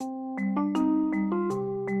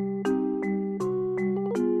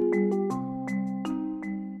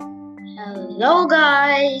Hello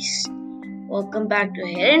guys, welcome back to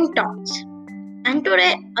Hidden Talks. And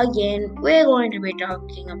today again we're going to be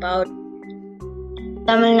talking about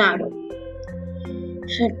Tamil Nadu.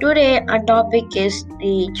 So today our topic is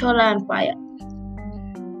the Chola Empire.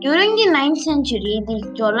 During the 9th century,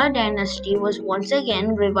 the Chola dynasty was once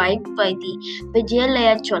again revived by the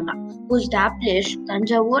Vijayalaya Chola, who established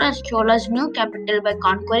Tanjavur as Chola's new capital by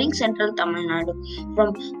conquering central Tamil Nadu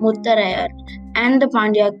from Muttarayar and the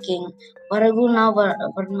Pandya king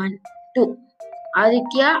Varagunavarman II.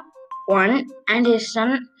 Aditya I and his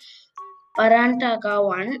son Parantaka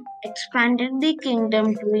I expanded the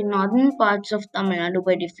kingdom to the northern parts of Tamil Nadu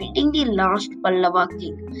by defeating the last Pallava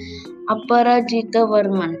king,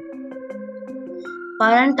 Aparajitavarman.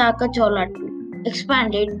 Parantaka Chola II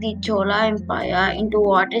expanded the Chola Empire into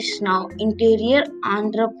what is now interior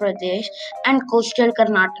Andhra Pradesh and coastal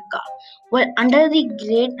Karnataka. While under the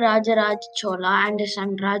great Rajaraja Chola and his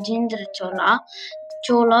son Rajendra Chola,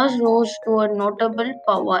 Cholas rose to a notable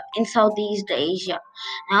power in Southeast Asia.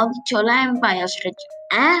 Now the Chola Empire stretched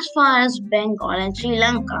as far as Bengal and Sri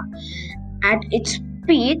Lanka. At its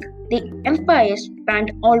peak, the empire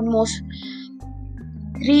spanned almost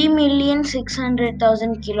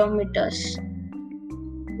 3,600,000 kilometers,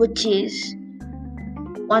 which is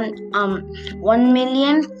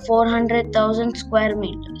 1,400,000 square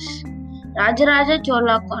meters. Rajaraja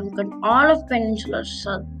Chola conquered all of peninsular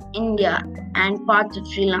South India and parts of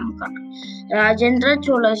Sri Lanka. Rajendra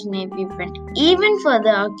Chola's navy went even further,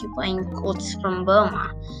 occupying coasts from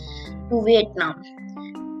Burma to Vietnam,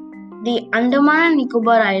 the Andaman and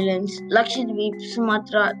Nicobar Islands, Lakshadweep,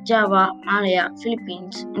 Sumatra, Java, Malaya,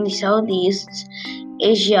 Philippines, in the Southeast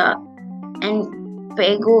Asia, and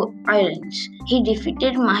Pago Islands. He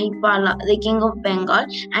defeated Mahipala, the king of Bengal,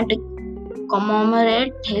 and to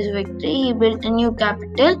commemorate his victory, he built a new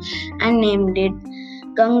capital and named it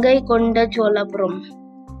Gangaikonda Cholapuram.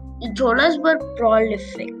 The Cholas were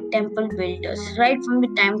prolific temple builders right from the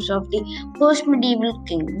times of the first medieval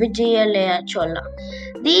king Vijayalaya Chola.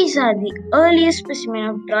 These are the earliest specimens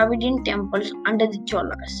of Dravidian temples under the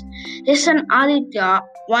Cholas. His son Aditya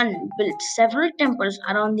I built several temples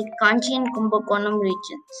around the Kanchi and Kumbakonam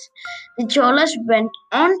regions. The Cholas went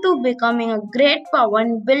on to becoming a great power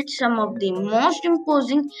and built some of the most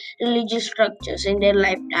imposing religious structures in their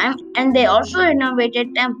lifetime, and they also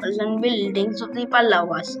renovated temples and buildings of the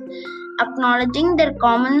Pallavas. Acknowledging their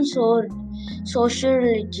common social,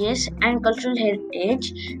 religious, and cultural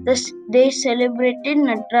heritage, they celebrated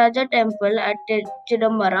Nataraja temple at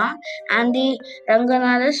Chidambara and the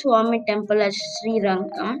Ranganatha Swami temple at Sri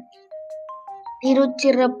Rangam.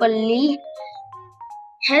 Tiruchirappalli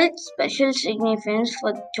held special significance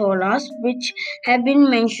for Cholas, which have been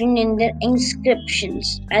mentioned in their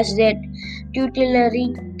inscriptions as their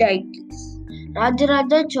tutelary deities.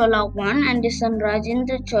 Rajaraja Chola I and his son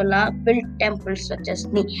Rajendra Chola built temples such as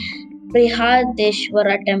the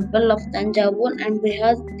Brihadeshwara temple of Tanjavur and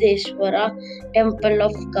Brihadeshwara temple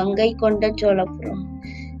of Gangaikonda Cholapuram.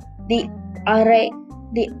 The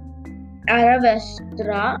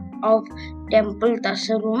Aravestra of Temple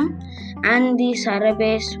Tasarum and the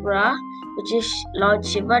Sarabeswara, which is Lord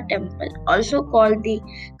Shiva temple, also called the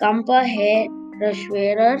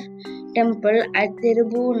Kampaheshwarar temple at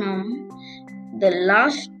Tirubunam, the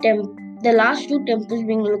last two temples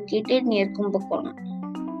being located near Kumbakonam.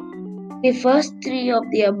 The first three of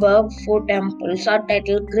the above four temples are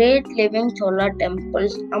titled Great Living Chola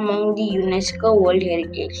Temples among the UNESCO World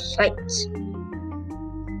Heritage Sites.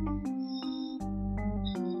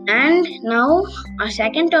 And now our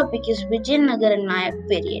second topic is Vijayanagara Nayak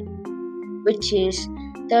period, which is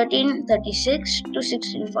 1336 to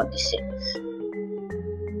 1646.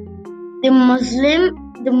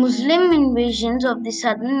 The Muslim invasions of the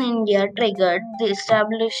southern India triggered the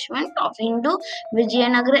establishment of Hindu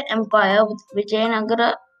Vijayanagara Empire with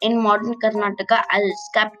Vijayanagara in modern Karnataka as its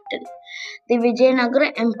capital. The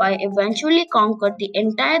Vijayanagara Empire eventually conquered the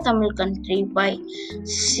entire Tamil country by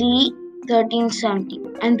c. 1370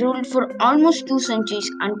 and ruled for almost 2 centuries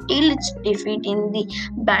until its defeat in the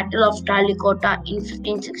Battle of Talikota in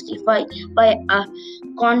 1565 by a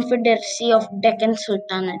confederacy of Deccan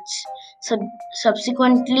sultanates.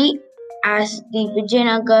 Subsequently, as the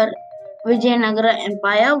Vijayanagara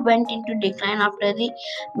Empire went into decline after the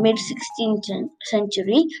mid-16th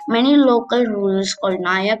century, many local rulers called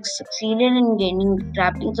Nayaks succeeded in gaining the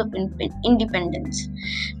trappings of independence.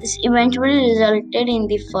 This eventually resulted in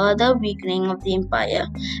the further weakening of the empire.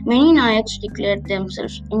 Many Nayaks declared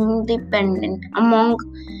themselves independent, among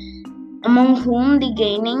whom the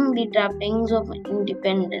gaining the trappings of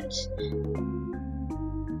independence.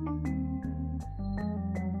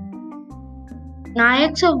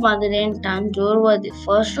 Nayaks of Madurai and Tanjore were the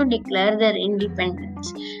first to declare their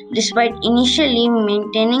independence, despite initially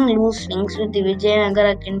maintaining loose links with the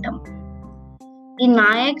Vijayanagara kingdom. The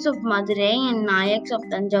Nayaks of Madurai and Nayaks of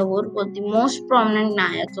Tanjavur were the most prominent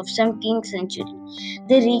Nayaks of 17th century.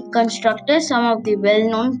 They reconstructed some of the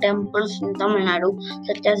well-known temples in Tamil Nadu,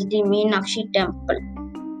 such as the Meenakshi temple.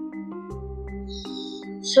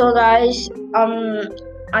 So guys,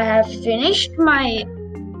 I have finished my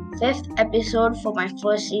 5th episode for my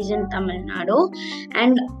first season Tamil Nadu,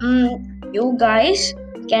 and you guys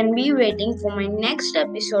can be waiting for my next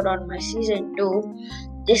episode on my season 2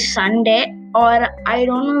 this Sunday, or I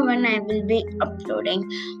don't know when I will be uploading,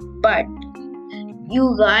 but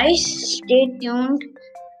you guys stay tuned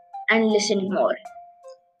and listen more.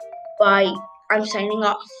 Bye. I'm signing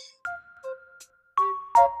off.